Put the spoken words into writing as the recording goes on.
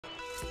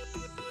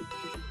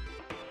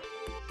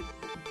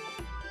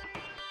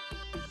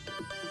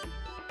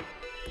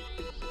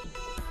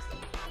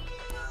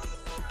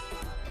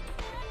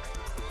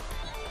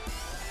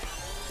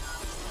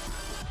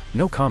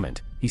No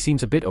comment, he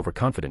seems a bit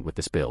overconfident with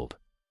this build.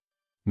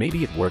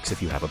 Maybe it works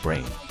if you have a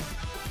brain.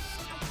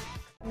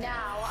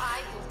 Now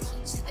I will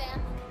teach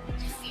them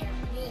to fear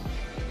me.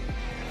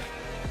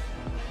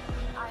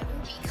 I will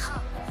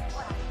become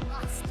what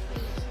I must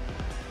be.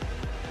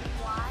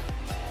 Why?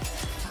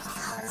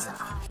 Because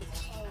I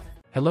can.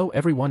 Hello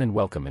everyone and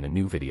welcome in a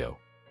new video.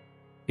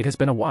 It has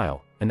been a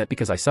while, and that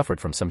because I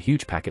suffered from some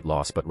huge packet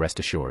loss, but rest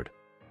assured,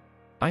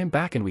 I am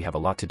back and we have a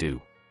lot to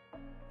do.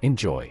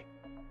 Enjoy.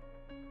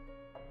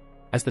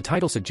 As the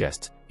title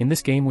suggests, in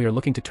this game we are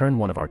looking to turn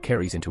one of our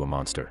carries into a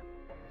monster.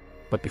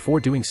 But before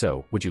doing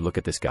so, would you look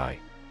at this guy?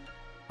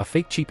 A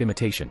fake cheap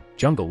imitation,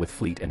 jungle with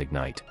fleet and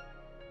ignite.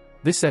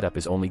 This setup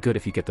is only good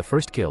if you get the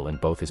first kill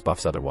and both his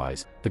buffs,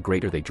 otherwise, the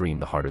greater they dream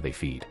the harder they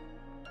feed.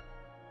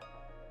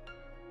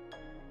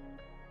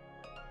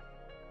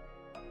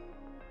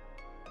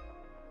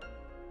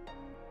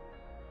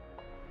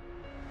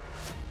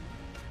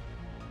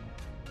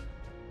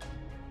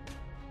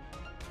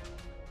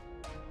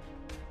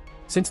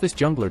 Since this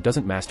jungler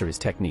doesn't master his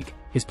technique,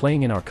 he's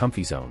playing in our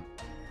comfy zone.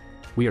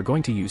 We are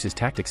going to use his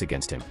tactics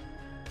against him.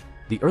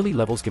 The early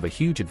levels give a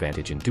huge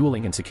advantage in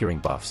dueling and securing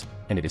buffs,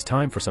 and it is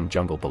time for some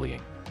jungle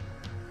bullying.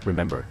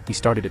 Remember, he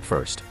started it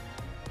first.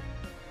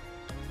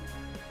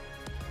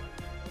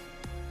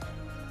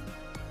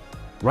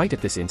 Right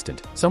at this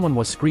instant, someone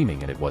was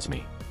screaming and it was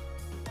me.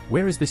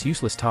 Where is this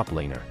useless top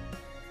laner?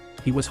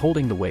 He was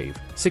holding the wave.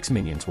 6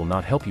 minions will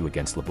not help you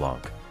against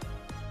LeBlanc.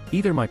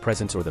 Either my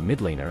presence or the mid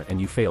laner and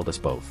you failed us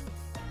both.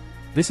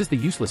 This is the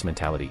useless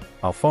mentality.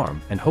 I'll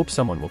farm and hope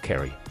someone will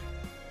carry.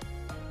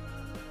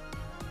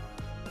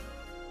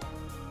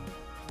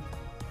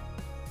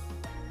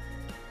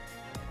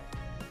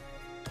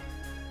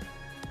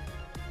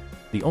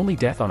 The only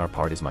death on our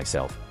part is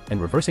myself,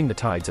 and reversing the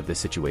tides of this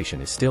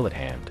situation is still at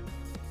hand.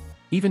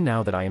 Even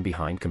now that I am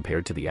behind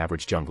compared to the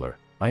average jungler,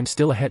 I am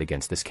still ahead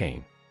against this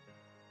Kayn.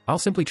 I'll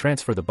simply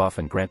transfer the buff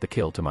and grant the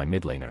kill to my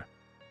mid laner.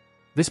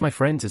 This, my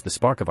friends, is the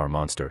spark of our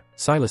monster,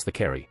 Sylas the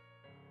carry.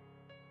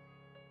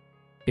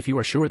 If you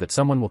are sure that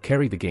someone will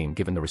carry the game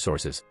given the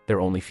resources, there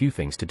are only few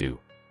things to do.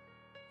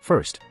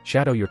 First,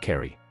 shadow your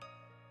carry.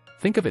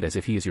 Think of it as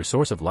if he is your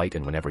source of light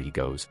and whenever he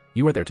goes,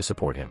 you are there to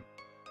support him.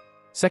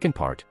 Second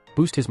part,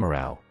 boost his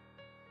morale.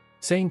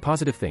 Saying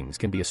positive things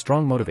can be a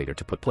strong motivator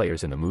to put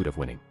players in the mood of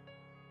winning.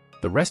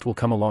 The rest will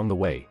come along the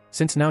way,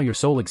 since now your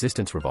sole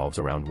existence revolves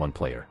around one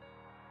player.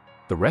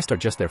 The rest are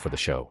just there for the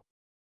show.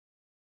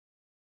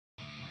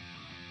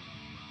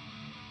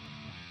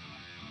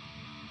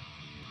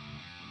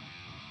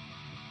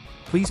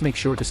 Please make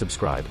sure to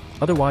subscribe,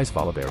 otherwise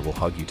Volibear will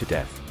hug you to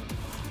death.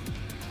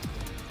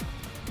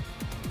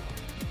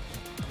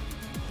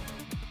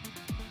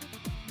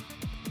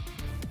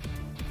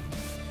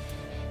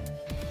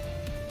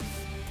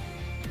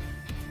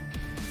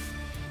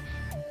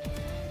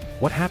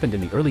 What happened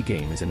in the early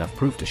game is enough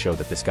proof to show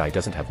that this guy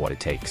doesn't have what it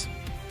takes.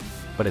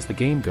 But as the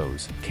game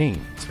goes, Kayn,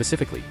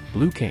 specifically,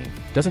 Blue Kayn,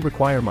 doesn't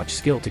require much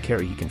skill to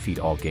carry. He can feed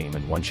all game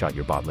and one-shot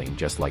your bot lane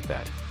just like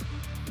that.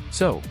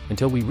 So,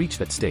 until we reach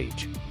that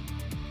stage,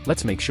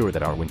 let's make sure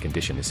that our win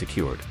condition is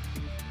secured.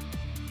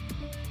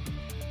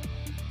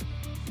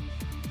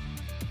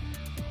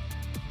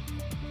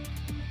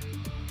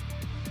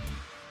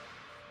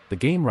 The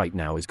game right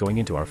now is going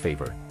into our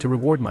favor, to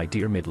reward my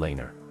dear mid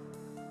laner.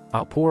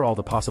 I'll pour all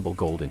the possible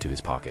gold into his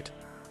pocket.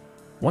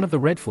 One of the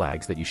red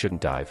flags that you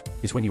shouldn't dive,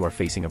 is when you are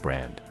facing a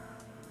brand.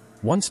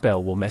 One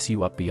spell will mess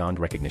you up beyond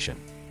recognition.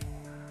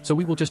 So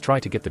we will just try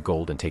to get the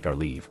gold and take our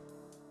leave.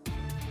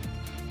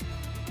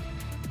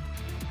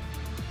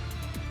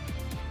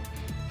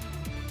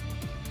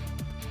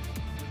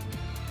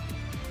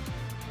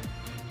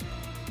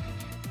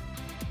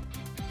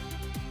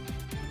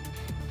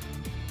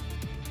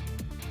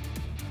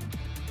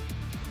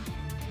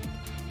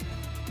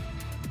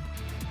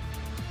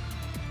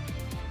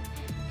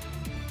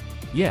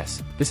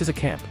 Yes, this is a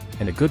camp,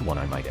 and a good one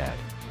I might add.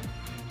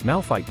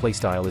 Malphite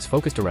playstyle is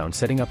focused around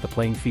setting up the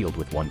playing field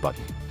with one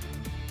button.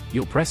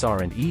 You'll press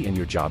R and E and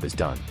your job is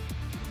done.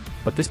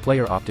 But this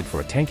player opted for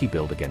a tanky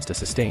build against a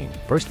sustain,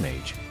 burst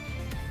mage.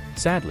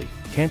 Sadly,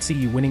 can't see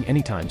you winning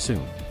anytime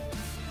soon.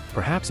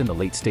 Perhaps in the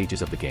late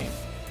stages of the game.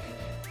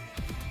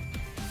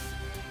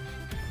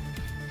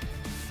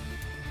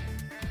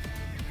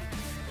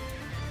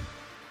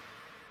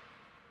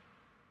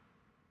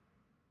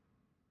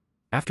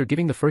 After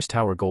giving the first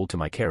tower gold to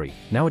my carry,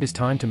 now it is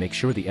time to make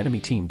sure the enemy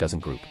team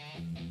doesn't group.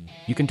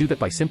 You can do that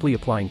by simply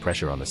applying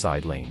pressure on the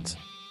side lanes.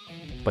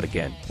 But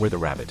again, we're the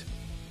rabbit.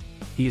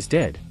 He is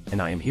dead,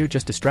 and I am here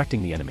just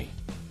distracting the enemy.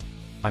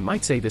 I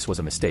might say this was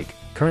a mistake.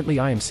 Currently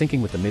I am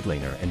syncing with the mid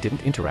laner and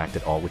didn't interact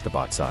at all with the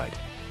bot side.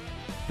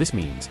 This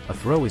means, a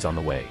throw is on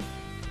the way.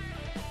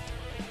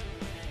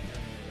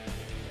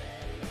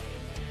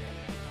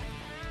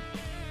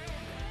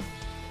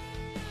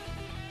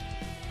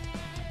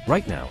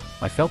 Right now,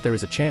 I felt there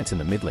is a chance in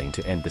the mid lane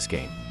to end this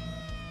game.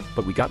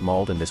 But we got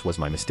mauled and this was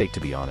my mistake,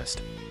 to be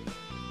honest.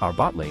 Our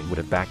bot lane would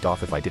have backed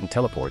off if I didn't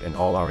teleport, and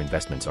all our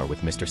investments are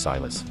with Mr.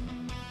 Sylas.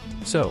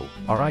 So,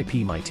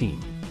 RIP my team.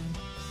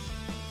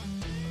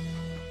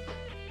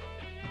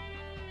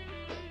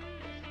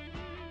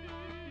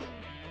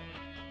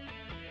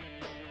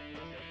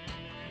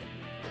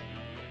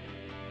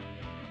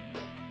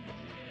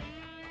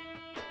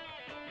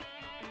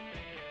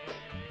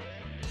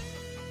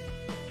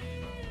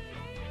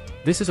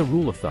 This is a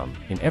rule of thumb: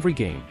 in every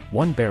game,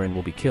 one Baron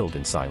will be killed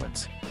in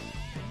silence.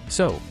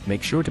 So,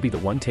 make sure to be the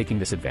one taking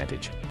this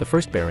advantage. The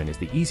first Baron is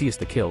the easiest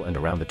to kill, and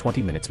around the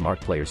 20 minutes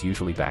mark players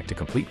usually back to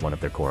complete one of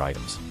their core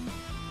items.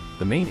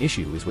 The main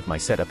issue is with my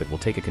setup, it will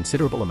take a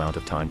considerable amount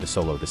of time to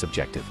solo this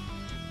objective.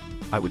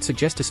 I would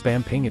suggest to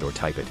spam ping it or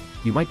type it.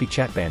 You might be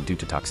chat banned due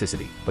to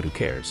toxicity, but who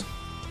cares?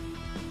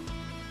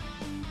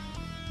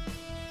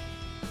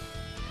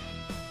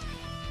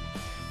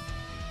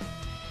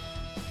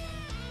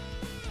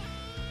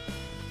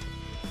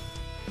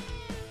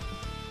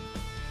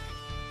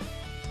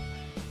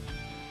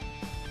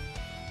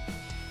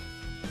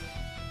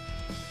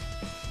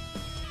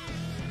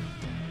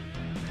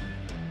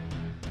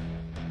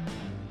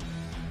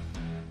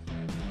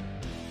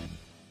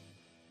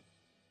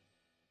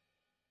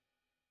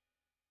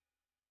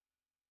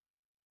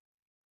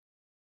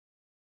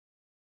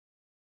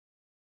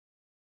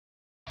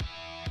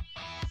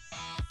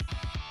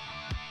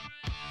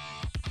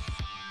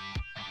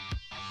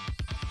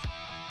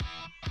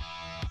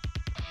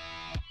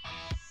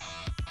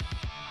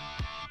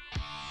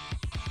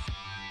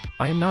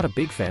 I am not a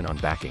big fan on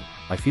backing.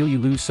 I feel you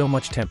lose so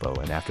much tempo,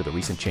 and after the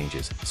recent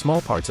changes, small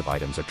parts of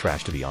items are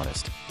trash, to be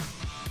honest.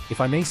 If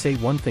I may say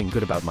one thing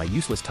good about my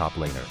useless top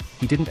laner,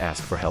 he didn't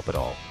ask for help at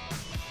all.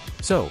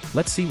 So,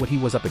 let's see what he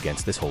was up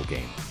against this whole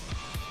game.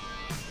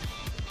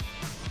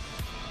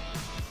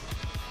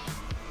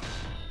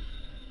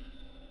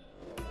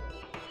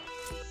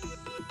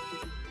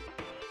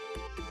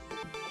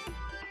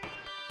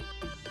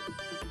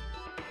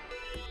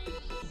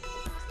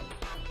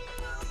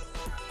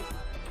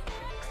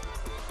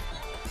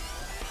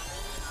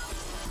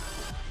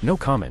 No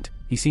comment,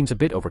 he seems a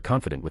bit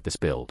overconfident with this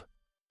build.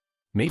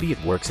 Maybe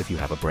it works if you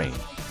have a brain.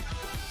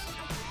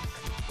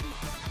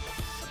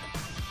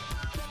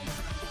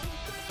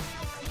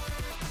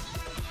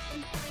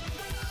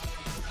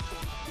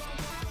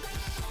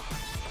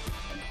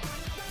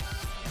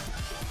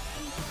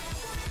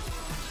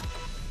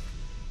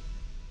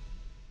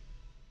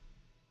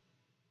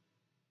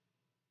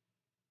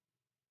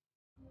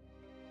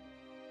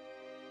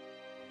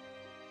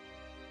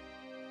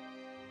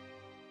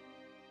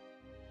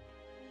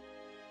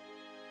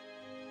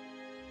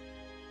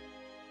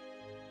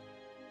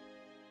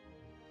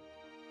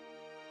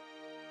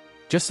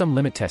 Just some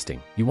limit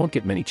testing, you won't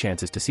get many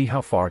chances to see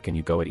how far can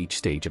you go at each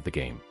stage of the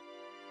game.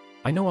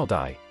 I know I'll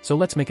die, so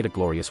let's make it a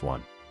glorious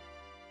one.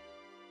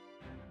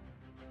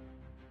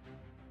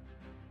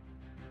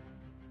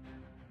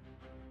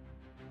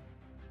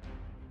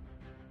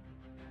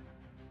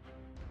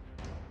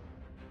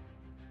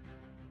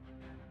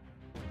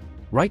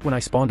 Right when I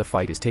spawned, a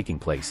fight is taking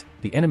place,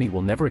 the enemy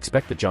will never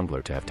expect the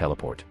jungler to have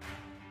teleport.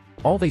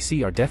 All they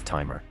see are death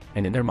timer,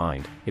 and in their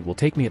mind, it will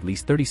take me at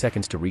least 30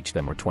 seconds to reach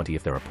them, or 20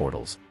 if there are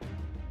portals.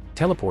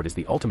 Teleport is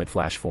the ultimate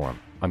flash form.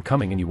 I'm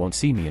coming and you won't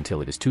see me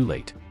until it is too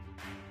late.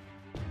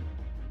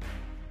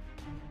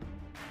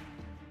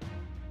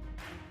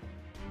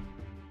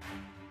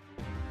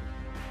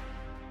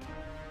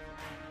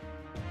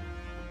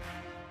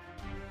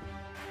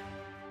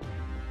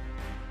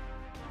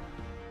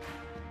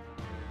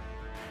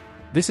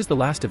 This is the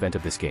last event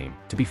of this game.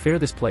 To be fair,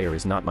 this player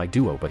is not my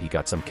duo, but he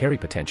got some carry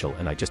potential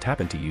and I just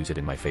happened to use it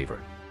in my favor.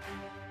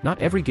 Not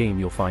every game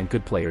you'll find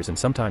good players, and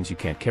sometimes you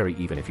can't carry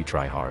even if you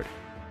try hard.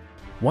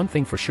 One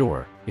thing for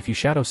sure, if you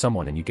shadow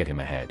someone and you get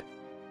him ahead,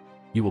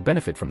 you will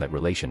benefit from that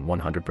relation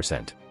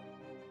 100%.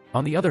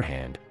 On the other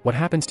hand, what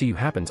happens to you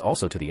happens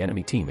also to the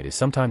enemy team. It is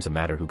sometimes a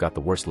matter who got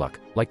the worst luck,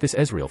 like this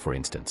Ezreal for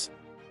instance.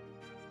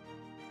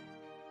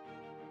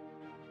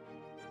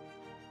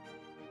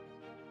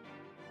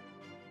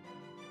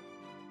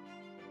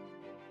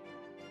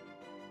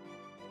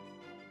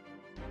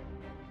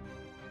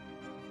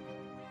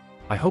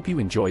 I hope you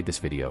enjoyed this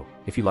video.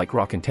 If you like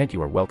raw content,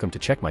 you are welcome to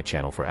check my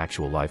channel for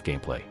actual live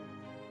gameplay.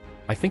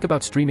 I think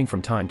about streaming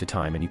from time to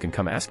time, and you can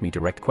come ask me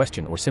direct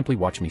question or simply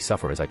watch me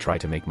suffer as I try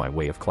to make my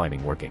way of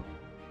climbing working.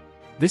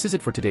 This is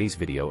it for today's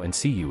video, and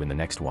see you in the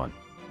next one.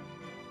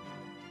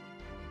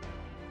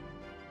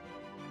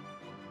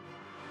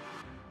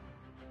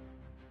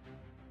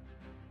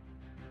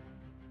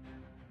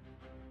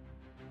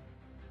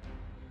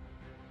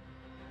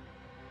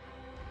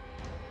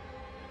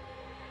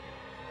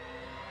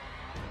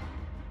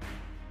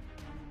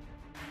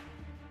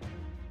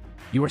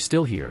 You are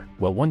still here.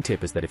 Well, one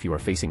tip is that if you are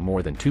facing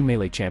more than 2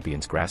 melee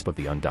champions, Grasp of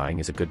the Undying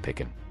is a good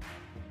pickin'.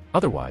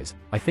 Otherwise,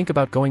 I think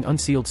about going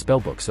Unsealed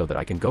Spellbook so that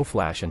I can go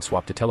flash and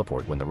swap to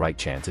teleport when the right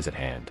chance is at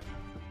hand.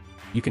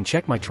 You can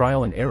check my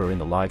trial and error in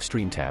the live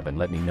stream tab and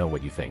let me know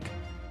what you think.